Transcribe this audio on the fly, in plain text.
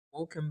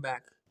Welcome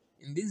back.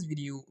 In this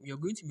video, we are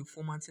going to be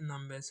formatting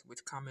numbers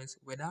with commas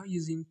without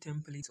using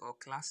templates or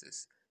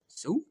classes.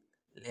 So,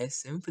 let's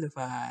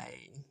simplify.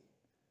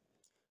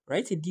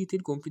 Write a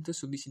detailed computer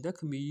solution that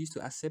can be used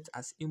to accept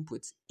as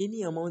input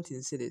any amount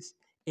in cities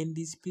and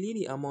display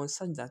the amount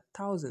such that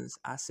thousands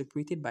are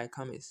separated by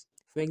commas.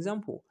 For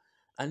example,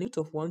 an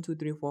input of 1, 2,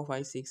 3, 4,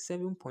 5, 6,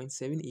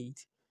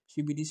 7.78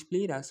 should be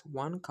displayed as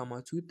 1,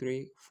 2,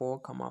 3,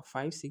 4,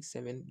 5, 6,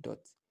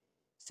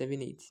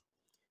 7.78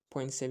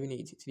 to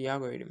the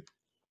algorithm.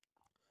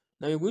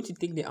 Now you're going to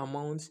take the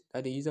amount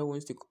that the user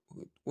wants to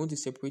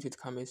separate with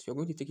commas. You're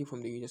going to take it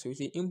from the user. So we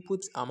say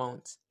input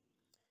amount.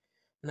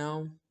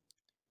 Now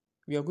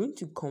we are going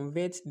to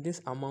convert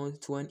this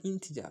amount to an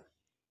integer.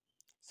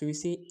 So we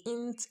say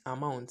int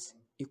amount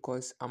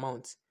equals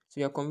amount. So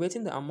we are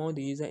converting the amount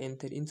the user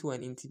entered into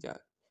an integer.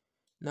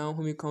 Now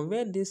when we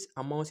convert this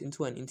amount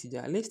into an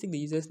integer, let's take the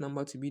user's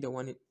number to be the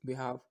one we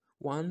have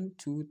 1,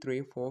 2,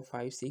 3, 4,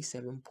 5, 6,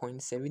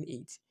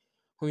 7.78.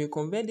 When we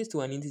convert this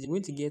to an integer, we're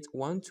going to get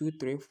 1, 2,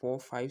 3, 4,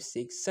 5,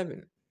 6,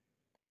 7,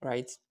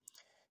 right?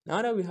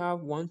 Now that we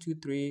have 1, 2,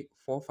 3,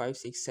 4, 5,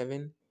 6,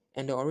 7,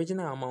 and the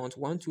original amount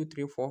 1, 2,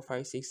 3, 4,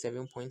 5, 6,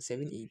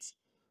 7.78,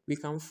 we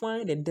can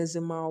find the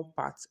decimal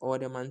part or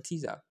the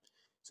mantissa.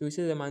 So we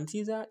say the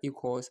mantissa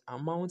equals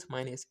amount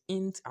minus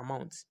int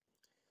amount.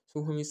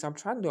 So when we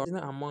subtract the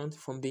original amount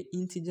from the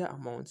integer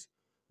amount,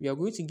 we are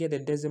going to get the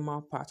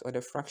decimal part or the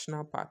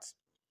fractional part.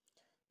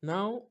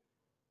 Now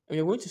we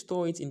are going to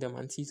store it in the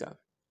mantissa.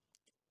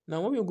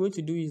 Now what we're going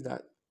to do is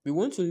that we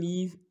want to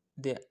leave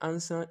the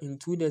answer in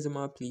two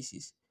decimal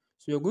places.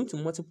 So we're going to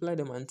multiply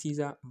the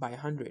mantissa by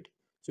 100.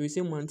 So we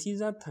say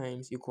mantissa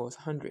times equals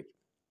 100.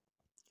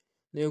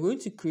 Now you're going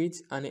to create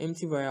an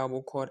empty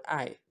variable called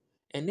I.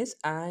 And this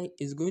I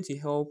is going to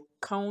help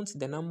count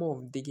the number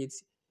of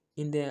digits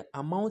in the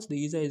amount the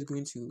user is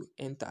going to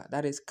enter.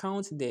 That is,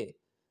 count the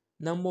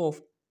number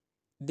of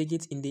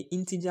digits in the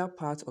integer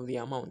part of the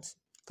amount,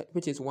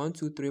 which is 1,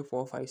 2, 3,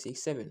 4, 5,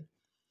 6, 7.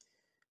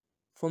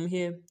 From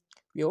here,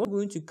 we are also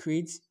going to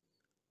create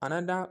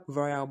another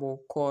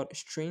variable called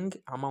string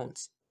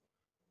amount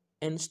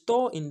and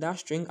store in that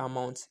string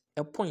amount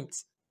a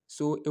point,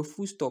 so a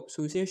full stop.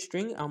 So we say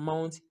string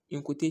amount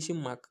in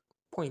quotation mark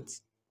point.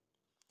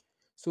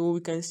 So we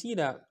can see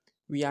that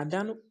we are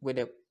done with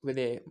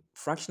the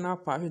fractional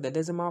part, the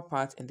decimal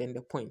part, and then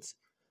the point.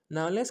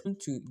 Now let's come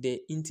to the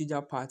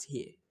integer part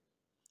here.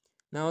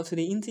 Now to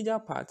the integer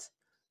part,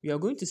 we are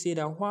going to say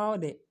that while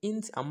the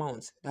int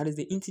amount, that is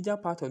the integer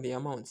part of the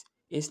amount,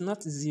 is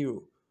not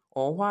 0,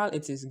 or while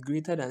it is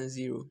greater than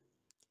 0,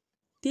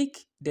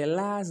 take the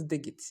last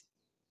digit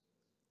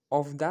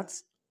of that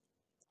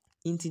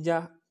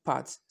integer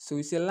part. So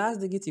we say last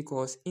digit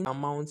equals int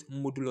amount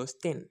modulus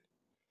 10.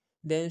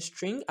 Then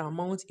string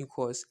amount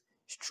equals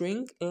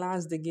string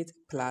last digit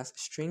plus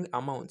string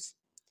amount.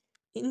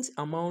 Int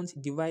amount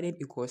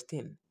divided equals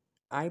 10,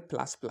 I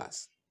plus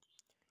plus.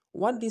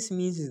 What this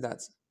means is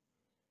that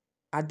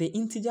at the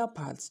integer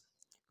part,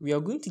 we are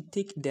going to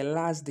take the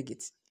last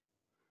digit.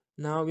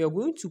 Now we are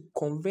going to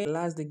convert the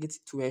last digit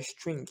to a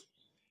string,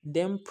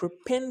 then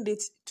prepend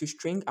it to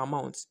string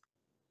amount.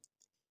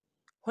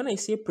 When I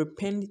say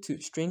prepend to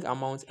string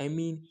amount, I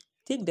mean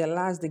take the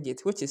last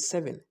digit, which is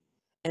 7,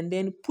 and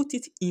then put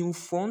it in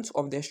front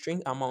of the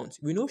string amount.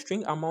 We know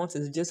string amount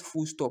is just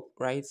full stop,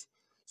 right?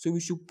 So we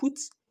should put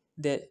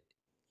the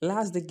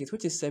last digit,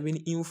 which is 7,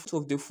 in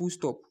front of the full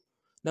stop.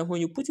 Now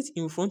when you put it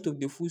in front of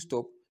the full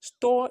stop,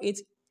 store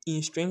it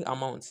in string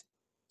amount.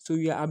 So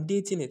we are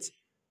updating it.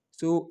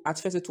 So at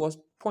first it was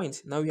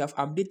point. Now we have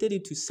updated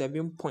it to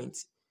 7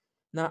 points.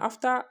 Now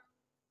after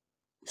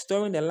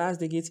storing the last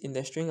digit in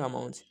the string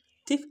amount,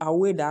 take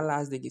away that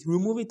last digit,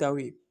 remove it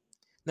away.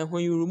 Now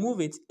when you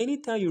remove it,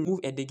 anytime you remove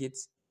a digit,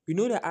 you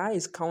know that I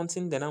is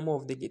counting the number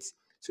of digits.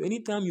 So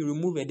anytime you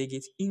remove a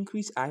digit,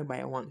 increase I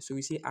by 1. So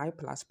we say I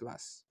plus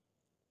plus.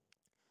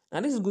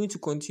 Now this is going to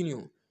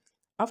continue.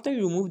 After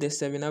you remove the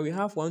 7, now we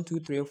have 1, 2,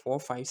 3, 4,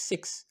 5,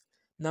 6.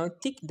 Now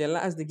take the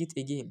last digit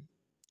again,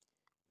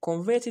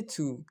 convert it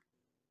to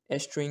a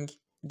string,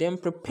 then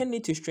prepend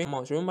it to string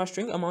amount. Remember,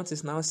 string amount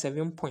is now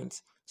 7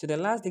 points. So the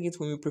last digit,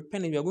 when we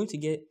prepend it, we are going to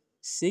get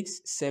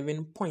 6,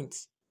 7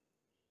 points.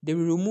 Then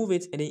we remove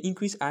it and then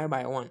increase I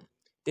by 1.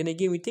 Then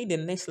again, we take the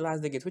next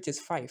last digit, which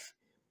is 5,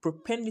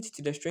 prepend it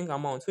to the string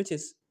amount, which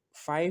is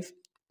 5,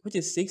 which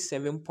is 6,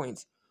 7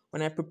 points.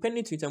 When I prepend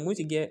it to it, I'm going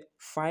to get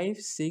 5,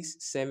 6,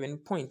 7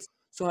 points.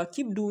 So I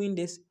keep doing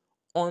this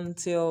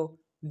until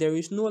there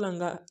is no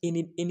longer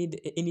any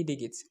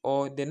digits,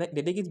 or the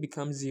digits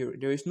become 0.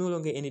 There is no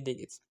longer any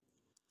digits.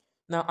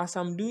 Now, as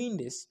I'm doing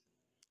this,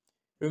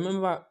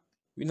 remember,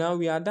 now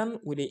we are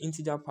done with the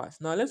integer part.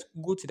 Now let's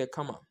go to the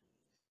comma.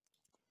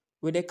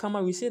 With the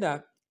comma, we say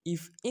that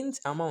if int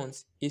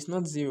amount is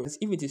not 0,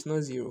 if it is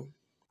not 0,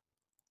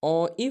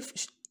 or if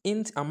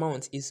int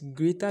amount is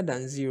greater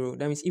than 0,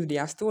 that means if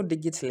there are still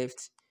digits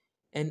left,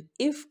 and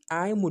if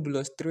I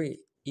modulus 3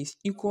 is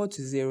equal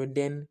to 0,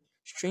 then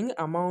string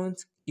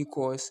amount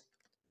equals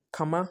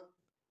comma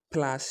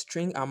plus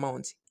string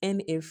amount,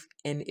 and if.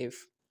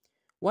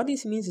 What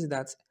this means is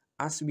that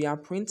as we are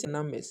printing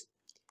numbers,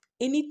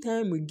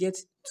 anytime we get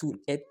to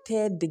a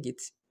third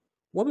digit,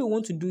 what we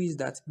want to do is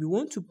that we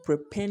want to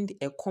prepend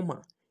a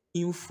comma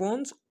in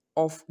front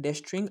of the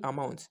string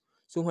amount.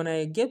 So when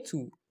I get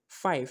to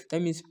 5,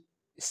 that means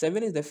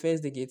 7 is the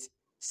first digit,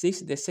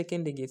 6 is the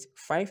second digit,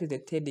 5 is the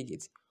third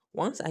digit.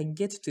 Once I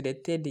get to the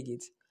third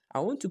digit, I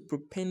want to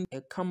prepend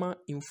a comma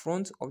in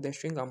front of the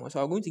string amount.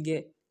 So I'm going to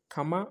get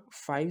comma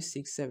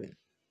 567,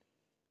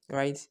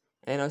 right?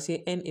 And I'll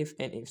say n if.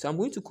 So I'm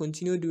going to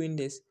continue doing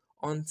this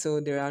until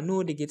there are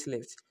no digits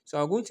left. So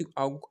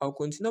I'll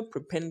continue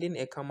prepending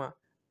a comma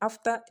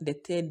after the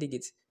third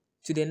digit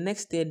to the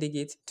next third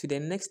digit, to the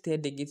next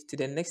third digit, to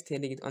the next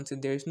third digit until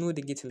there is no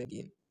digit left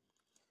again.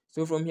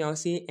 So from here I'll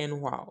say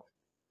n while.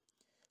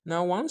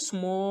 Now one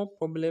small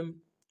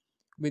problem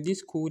with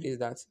this code is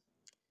that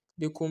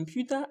the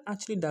computer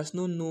actually does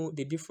not know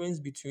the difference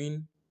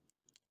between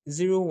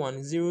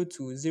 01,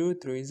 02,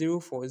 03,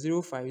 04,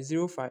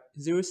 05, 05,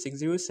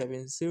 06,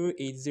 07,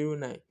 08,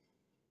 09,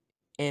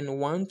 and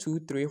 1, 2,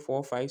 3,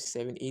 4, 5,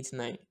 7, 8,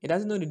 9. It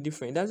doesn't know the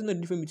difference. It doesn't know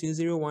the difference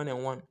between 01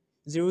 and 1,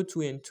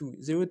 02 and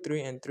 2,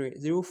 03 and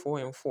 3, 04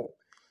 and 4.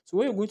 So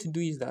what you're going to do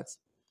is that,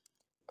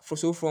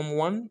 so from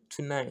 1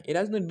 to 9, it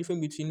doesn't know the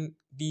difference between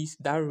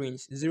that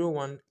range,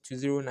 01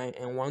 to 09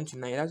 and 1 to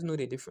 9. It doesn't know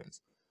the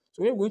difference.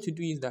 So what we're going to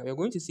do is that we're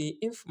going to say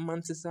if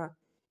mantissa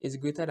is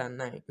greater than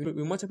 9,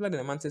 we multiply the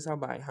mantissa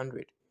by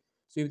 100.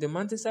 So if the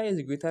mantissa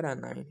is greater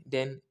than 9,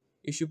 then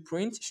you should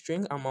print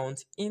string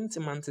amount int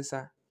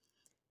mantissa.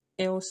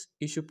 Else,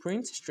 you should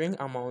print string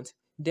amount,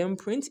 then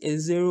print a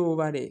 0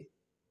 over there.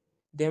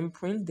 Then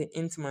print the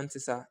int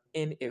mantissa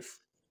n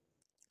if.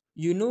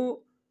 You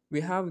know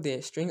we have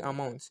the string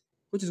amount,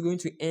 which is going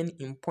to end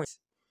in points.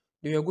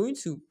 Then we are going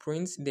to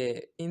print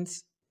the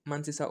int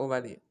mantissa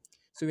over there.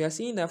 So we are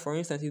seeing that, for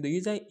instance, if the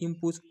user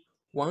inputs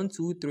 1,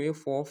 2, 3,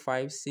 4,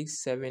 5,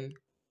 6,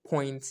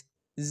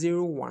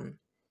 7.01,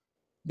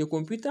 the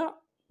computer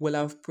will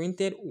have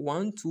printed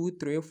 1, 2,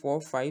 3,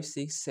 4, 5,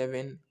 6,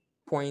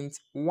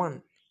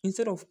 7.1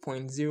 instead of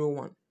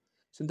 0.01.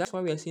 So that's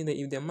why we are saying that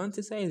if the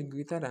mantissa is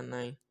greater than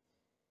 9,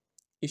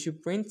 you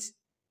should print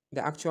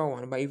the actual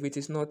one. But if it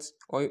is not,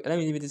 or I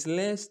mean, if it is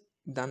less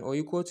than or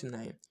equal to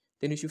 9,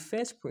 then you should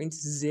first print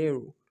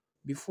 0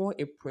 before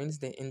it prints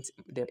the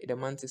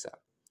mantissa.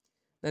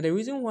 Now the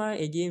reason why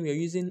again we are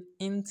using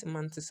int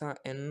mantissa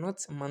and not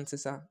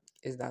mantissa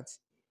is that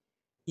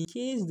in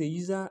case the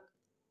user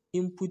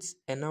inputs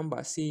a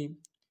number, say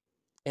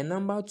a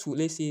number to,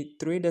 let's say,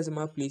 3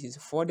 decimal places,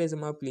 4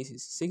 decimal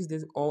places,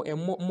 6 or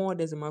more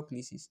decimal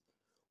places,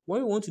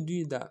 what we want to do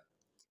is that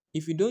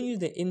if you don't use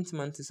the int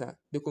mantissa,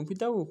 the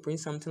computer will print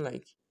something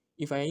like,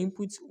 if I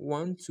input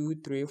 1, 2,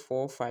 3,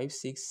 4, 5,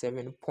 6,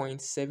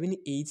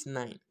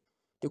 7.789,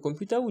 the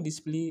computer will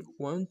display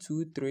 1,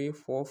 2, 3,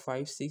 4,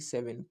 5, 6,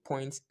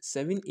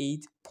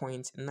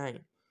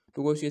 7.78.9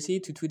 because you're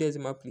saying to 2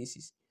 decimal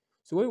places.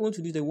 So what we want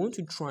to do is that we want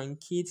to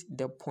truncate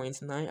the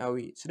 0.9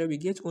 away so that we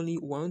get only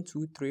 1,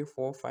 2, 3,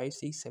 4, 5,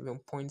 6,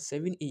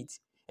 7.78,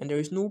 and there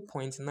is no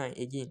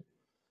 0.9 again.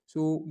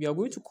 So we are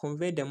going to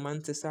convert the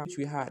mantissa which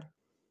we had.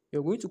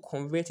 You're going to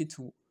convert it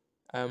to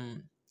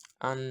an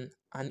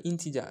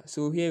integer.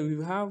 So here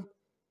we have,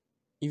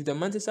 if the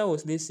mantissa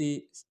was, let's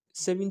say,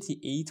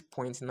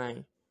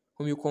 78.9,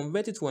 when you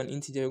convert it to an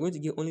integer, you're going to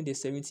get only the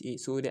 78.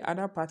 So the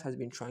other part has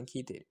been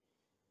truncated,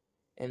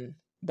 and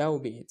that will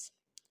be it.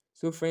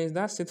 So friends,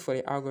 that's it for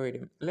the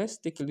algorithm. Let's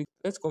take a look.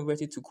 Let's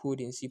convert it to code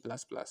in C++.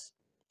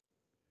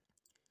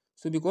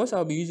 So because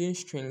I'll be using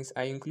strings,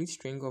 I include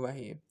string over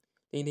here.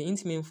 In the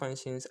int main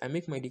functions, I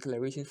make my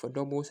declarations for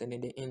doubles and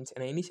then the int,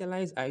 and I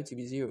initialize I to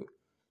be 0.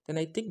 Then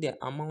I take the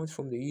amount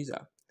from the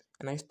user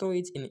and I store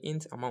it in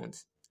int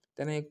amount.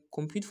 Then I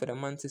compute for the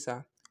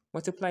mantissa,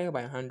 multiply it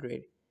by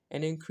 100,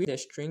 and then create a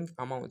string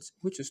amount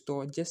which will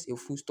store just a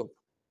full stop.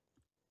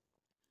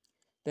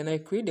 Then I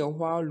create a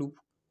while loop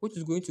which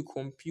is going to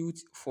compute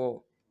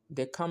for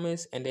the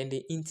commas and then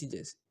the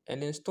integers,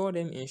 and then store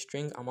them in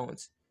string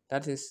amount.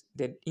 That is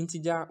the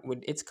integer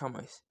with its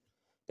commas.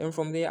 Then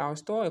from there, I'll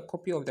store a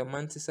copy of the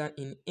mantissa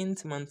in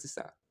int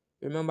mantissa.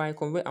 Remember,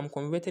 I'm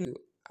converting to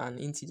an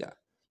integer.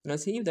 And I'll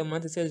say if the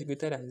mantissa is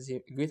greater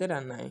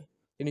than 9,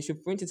 then you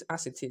should print it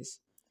as it is.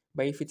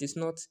 But if it is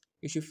not,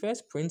 you should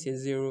first print a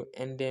 0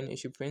 and then you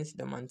should print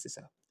the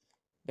mantissa.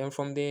 Then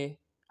from there,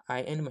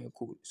 I end my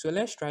code. So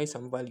let's try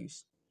some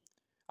values.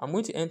 I'm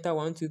going to enter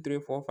 1, 2, 3,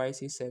 4, 5,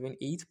 6, 7,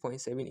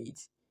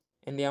 8.78.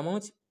 And the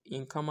amount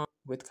in comma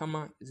with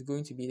comma is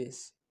going to be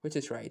this, which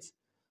is right.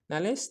 Now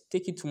let's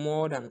take it to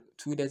more than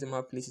 2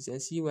 decimal places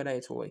and see whether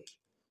it will work.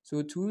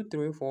 So 2,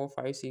 3, 4,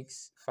 5,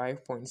 6,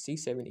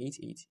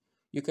 5.6788.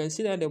 You can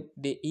see that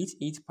the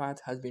 88 part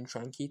has been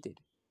truncated,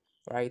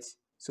 right?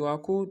 So our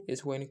code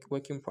is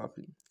working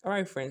properly.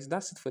 Alright friends,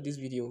 that's it for this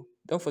video.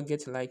 Don't forget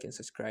to like and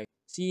subscribe.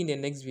 See you in the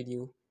next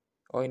video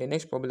or in the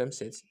next problem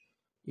set.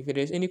 If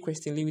there's any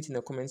question, leave it in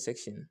the comment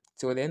section.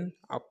 Till then,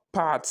 I'll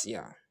part,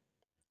 yeah.